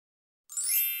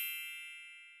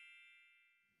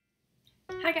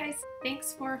Hi guys,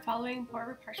 thanks for following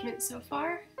Parchment so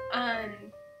far.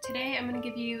 Today I'm going to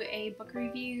give you a book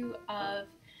review of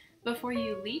Before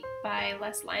You Leap by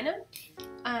Les Lynam.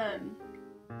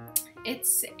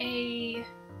 It's a...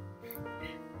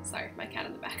 sorry, my cat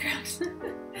in the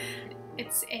background.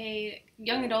 It's a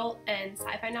young adult and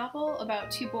sci-fi novel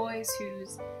about two boys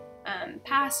whose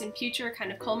past and future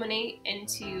kind of culminate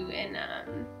into an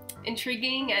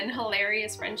intriguing and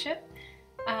hilarious friendship.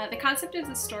 The concept of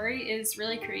the story is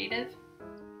really creative.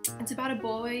 It's about a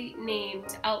boy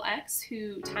named LX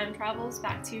who time travels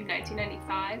back to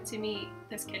 1995 to meet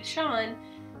this kid Sean,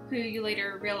 who you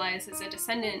later realize is a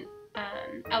descendant.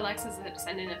 LX is a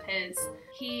descendant of his.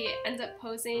 He ends up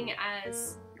posing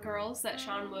as girls that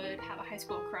Sean would have a high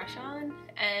school crush on,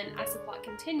 and as the plot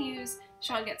continues,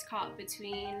 Sean gets caught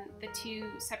between the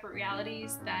two separate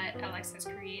realities that LX has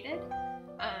created.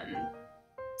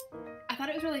 I thought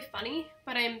it was really funny,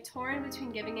 but I'm torn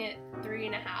between giving it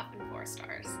 3.5 and 4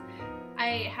 stars.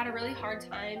 I had a really hard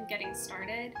time getting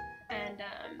started, and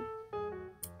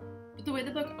the way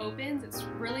the book opens, it's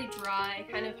really dry,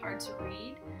 kind of hard to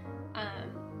read,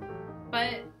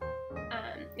 but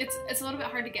it's a little bit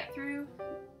hard to get through,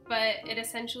 but it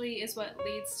essentially is what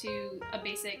leads to a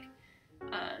basic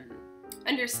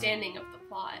understanding of the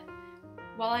plot.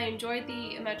 While I enjoyed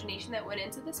the imagination that went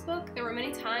into this book, there were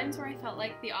many times where I felt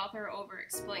like the author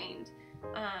over-explained.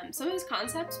 Some of his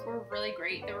concepts were really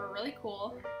great, they were really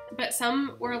cool, but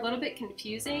some were a little bit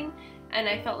confusing, and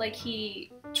I felt like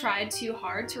he tried too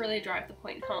hard to really drive the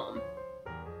point home.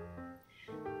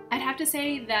 I'd have to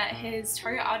say that his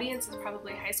target audience is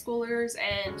probably high schoolers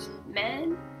and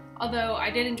men, although I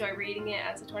did enjoy reading it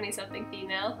as a 20-something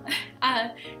female.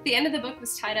 The end of the book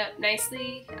was tied up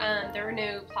nicely. There were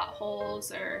no plot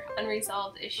holes or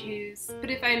unresolved issues.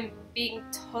 But if I'm being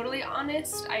totally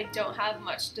honest, I don't have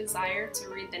much desire to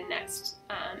read the next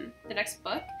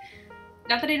book.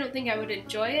 Not that I don't think I would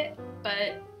enjoy it,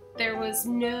 but there was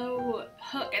no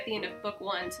hook at the end of book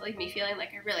 1 to leave me feeling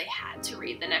like I really had to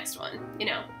read the next one, you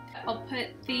know. I'll put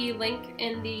the link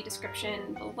in the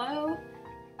description below.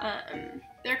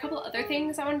 There are a couple other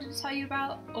things I wanted to tell you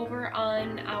about. Over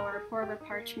on our Pour Over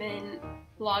Parchment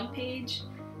blog page,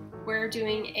 we're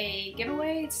doing a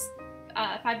giveaway. It's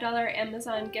a $5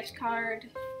 Amazon gift card.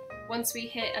 Once we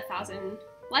hit 1,000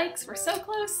 likes, we're so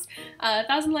close,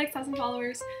 1,000 likes, 1,000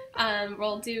 followers,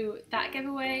 we'll do that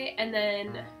giveaway. And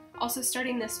then also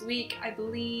starting this week, I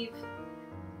believe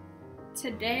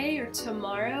today or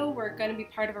tomorrow, we're going to be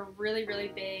part of a really,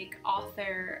 really big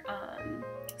author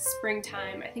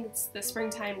springtime, I think it's the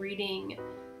springtime reading,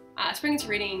 spring to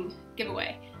reading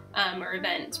giveaway, or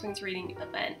event, spring to reading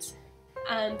event.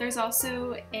 There's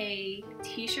also a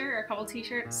t-shirt, or a couple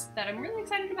t-shirts that I'm really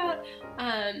excited about,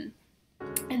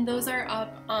 and those are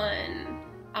up on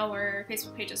our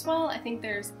Facebook page as well. I think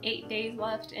there's 8 days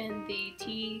left in the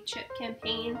tea chip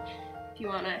campaign. If you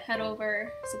want to head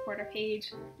over, support our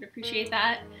page, I'd appreciate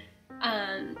that.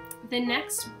 The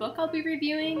next book I'll be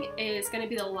reviewing is going to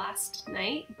be The Last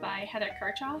Night by Heather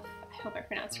Kirchhoff. I hope I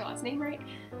pronounced her last name right.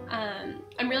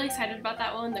 I'm really excited about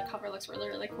that one. The cover looks really,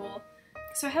 really cool.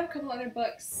 So I have a couple other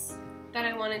books that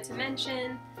I wanted to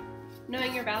mention.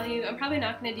 Knowing Your Value, I'm probably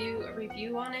not going to do a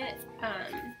review on it,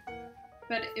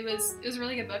 but it was a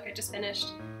really good book I just finished.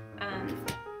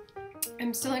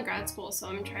 I'm still in grad school, so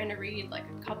I'm trying to read like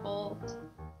a couple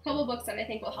books that I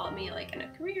think will help me like in a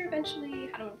career eventually,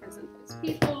 how to represent those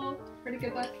people. Pretty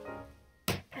good book.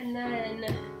 And then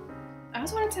I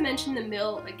also wanted to mention The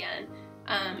Mill again.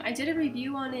 I did a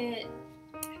review on it,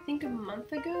 I think a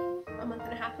month and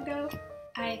a half ago.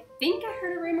 I think I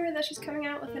heard a rumor that she's coming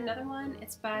out with another one.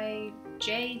 It's by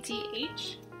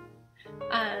JDH.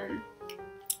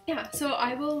 Yeah, so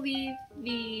I will leave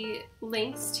the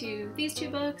links to these 2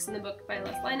 books and the book by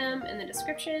Les Lynam in the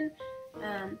description.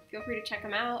 Feel free to check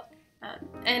them out.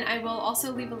 And I will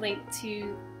also leave a link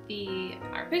to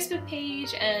our Facebook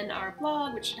page and our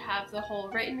blog, which should have the whole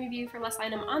written review for Les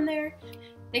Lynam on there.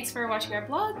 Thanks for watching our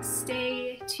blog.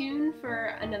 Stay tuned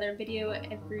for another video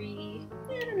every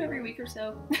week or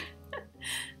so.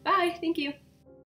 Bye, thank you.